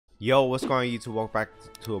Yo, what's going on YouTube? Welcome back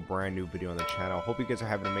to a brand new video on the channel. Hope you guys are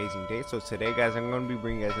having an amazing day. So today guys, I'm going to be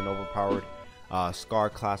bringing you guys an overpowered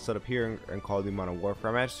Scar class setup here in Call of Duty Modern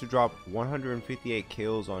Warfare. I managed to drop 158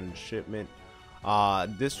 kills on shipment.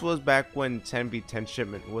 This was back when 10v10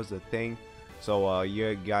 shipment was a thing. So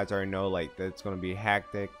you guys already know like that it's going to be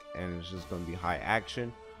hectic and it's just going to be high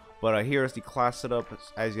action. But here's the class setup.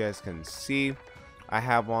 As you guys can see, I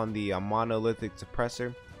have on the monolithic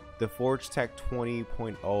suppressor, the Forge Tech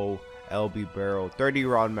 20.0 LB barrel, 30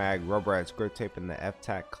 round mag, rubberized grip tape, and the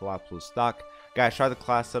FTAC collapsible stock. Guys, try the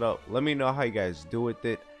class setup. Let me know how you guys do with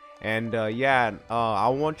it. And I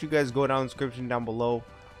want you guys to go down in the description down below.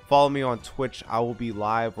 Follow me on Twitch. I will be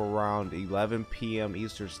live around 11 p.m.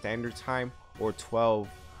 Eastern Standard Time or 12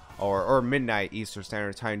 or midnight Eastern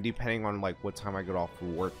Standard Time, depending on like what time I get off for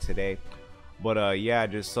work today. But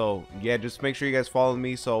just make sure you guys follow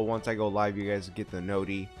me, so once I go live you guys get the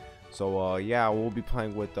noti. So we'll be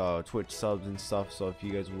playing with Twitch subs and stuff, so if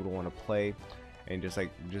you guys would want to play and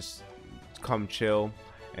just come chill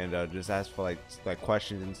and just ask for like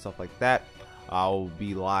questions and stuff like that, I'll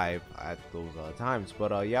be live at those times.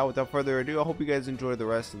 But without further ado, I hope you guys enjoy the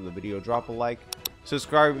rest of the video. Drop a like,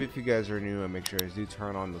 subscribe if you guys are new, and make sure you guys do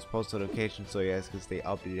turn on those post notifications so you guys can stay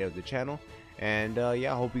updated with the channel. And I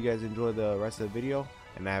hope you guys enjoy the rest of the video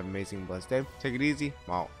and have an amazing blessed day. Take it easy.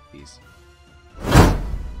 Wow, peace.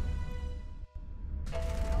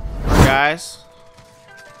 Guys,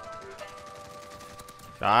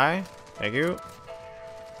 die. Thank you.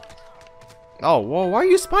 Oh, whoa, why are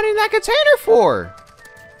you spawning that container for?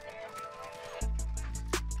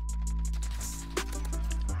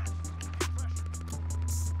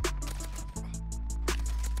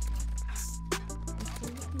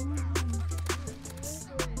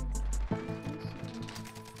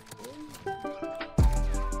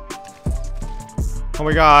 Oh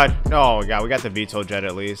my god. Oh my god, we got the VTOL jet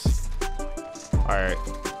at least. Alright.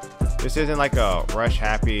 This isn't like a rush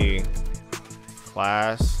happy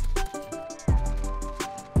class.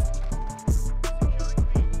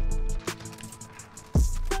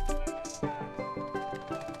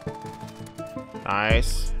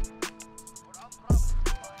 Nice.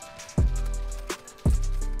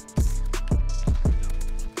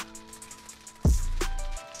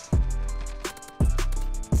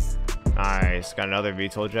 Nice. Got another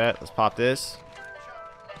VTOL jet. Let's pop this.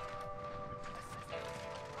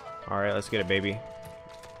 Alright, let's get it, baby.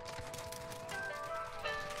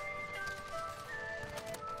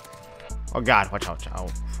 Oh god, watch out. Oh.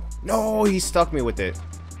 No, he stuck me with it.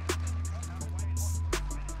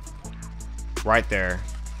 Right there.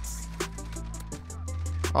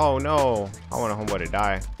 Oh no. I want a homeboy to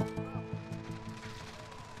die.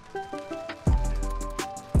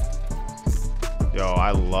 Yo,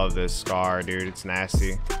 I love this Scar, dude. It's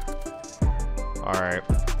nasty. Alright,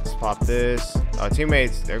 let's pop this. Oh,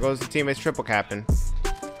 teammates. There goes the teammates triple capping.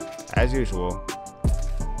 As usual.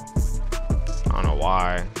 I don't know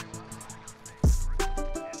why.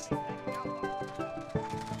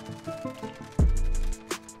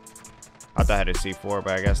 I thought I had a C4,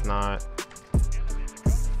 but I guess not.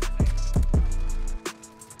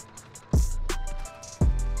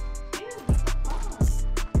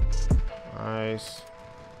 Nice.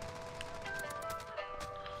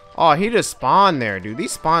 Oh, he just spawned there, dude.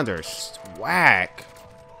 These spawns are whack.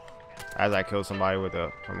 As I kill somebody with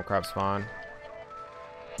from a crap spawn.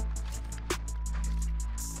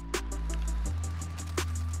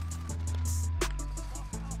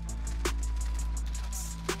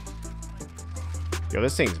 Yo,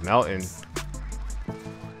 this thing's melting.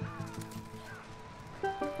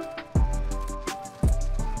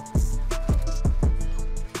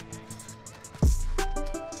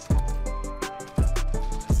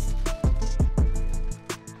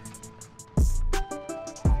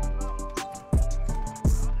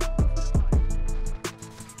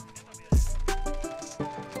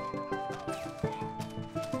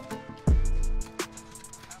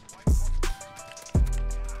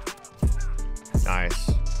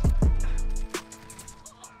 Nice.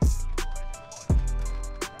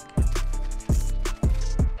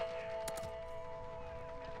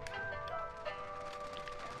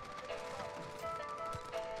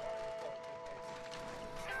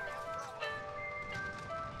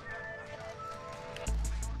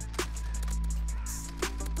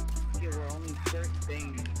 We're only certain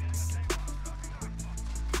things.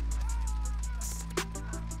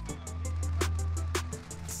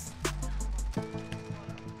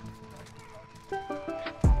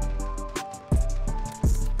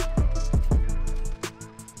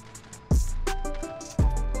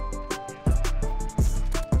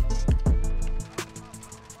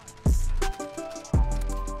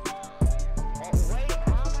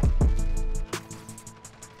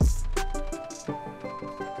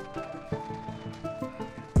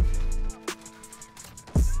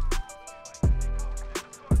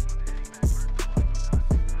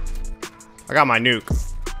 I got my nuke.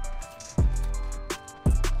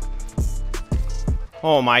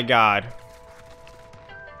 Oh my god.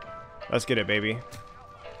 Let's get it, baby.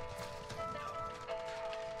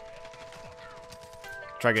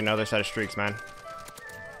 Try to get another set of streaks, man.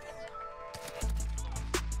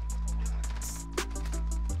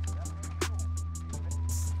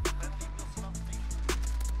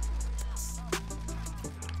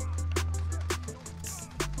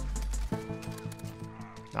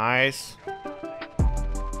 Nice.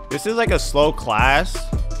 This is like a slow class.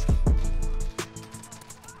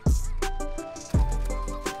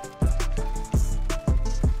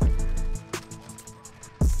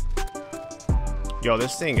 Yo,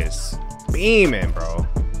 this thing is beaming, bro.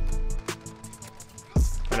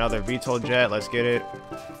 Another VTOL jet. Let's get it.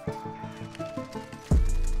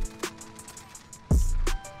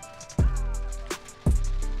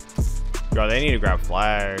 Yo, they need to grab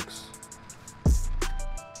flags.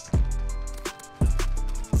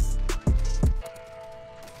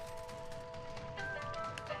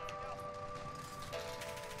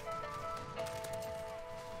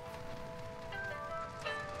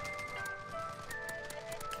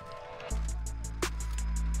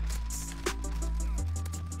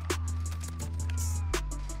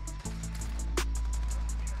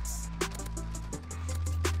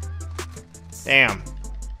 Damn.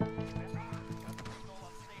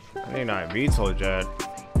 I need a VTOL jet.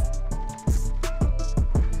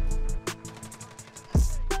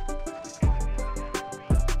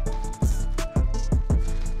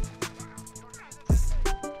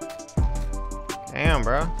 Damn,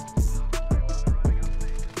 bro.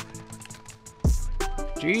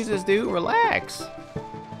 Jesus, dude, relax.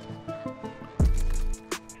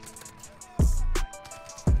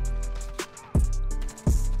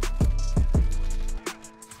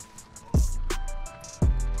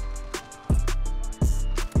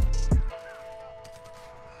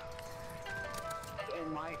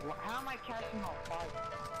 How am I catching all five?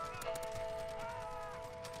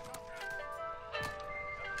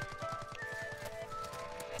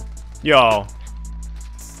 Yo.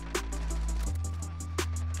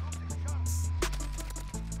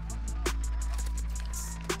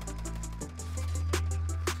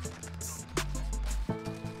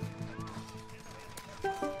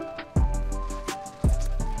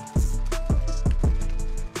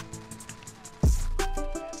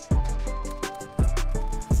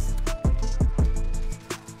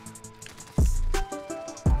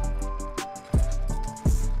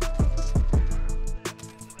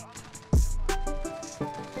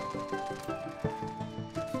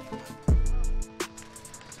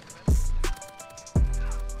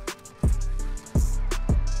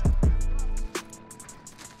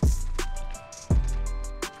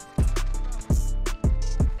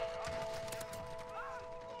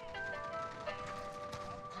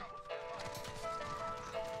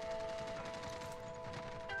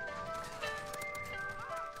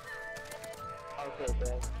 Okay,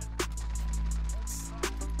 bro.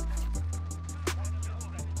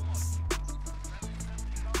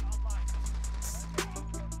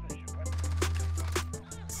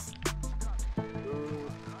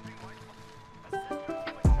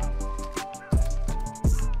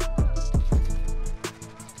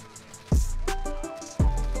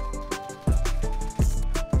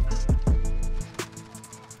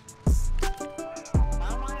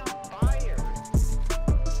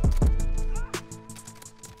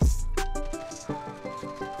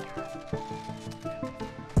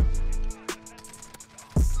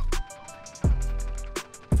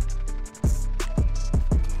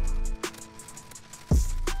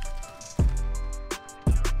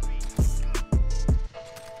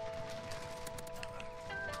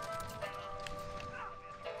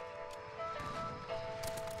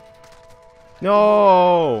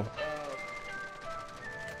 No.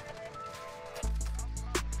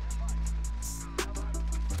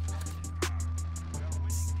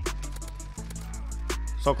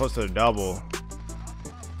 So close to the double.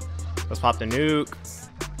 Let's pop the nuke.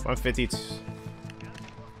 152.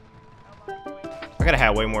 I gotta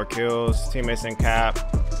have way more kills. Teammates in cap.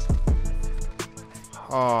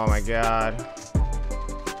 Oh my god.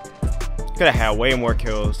 Could have had way more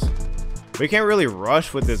kills. We can't really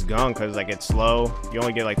rush with this gun because like it's slow. You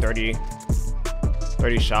only get like 30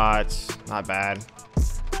 shots. Not bad.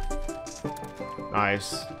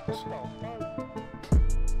 Nice.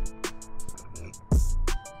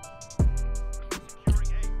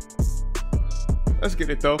 Let's get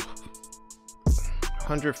it though.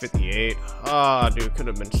 158. Ah, dude, could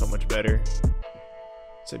have been so much better.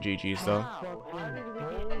 It's a GG's though. How did we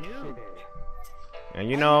get nuked? And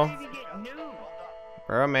you know,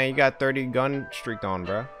 Bro, man, you got 30 gun streaked on,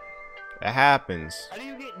 bro. It happens. How do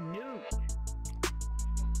you get nuked?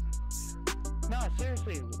 No,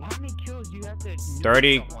 seriously, how many kills do you have to nuke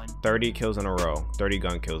 30 someone? kills in a row. 30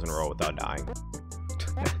 gun kills in a row without dying.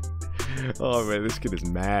 Oh man, this kid is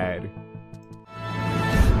mad.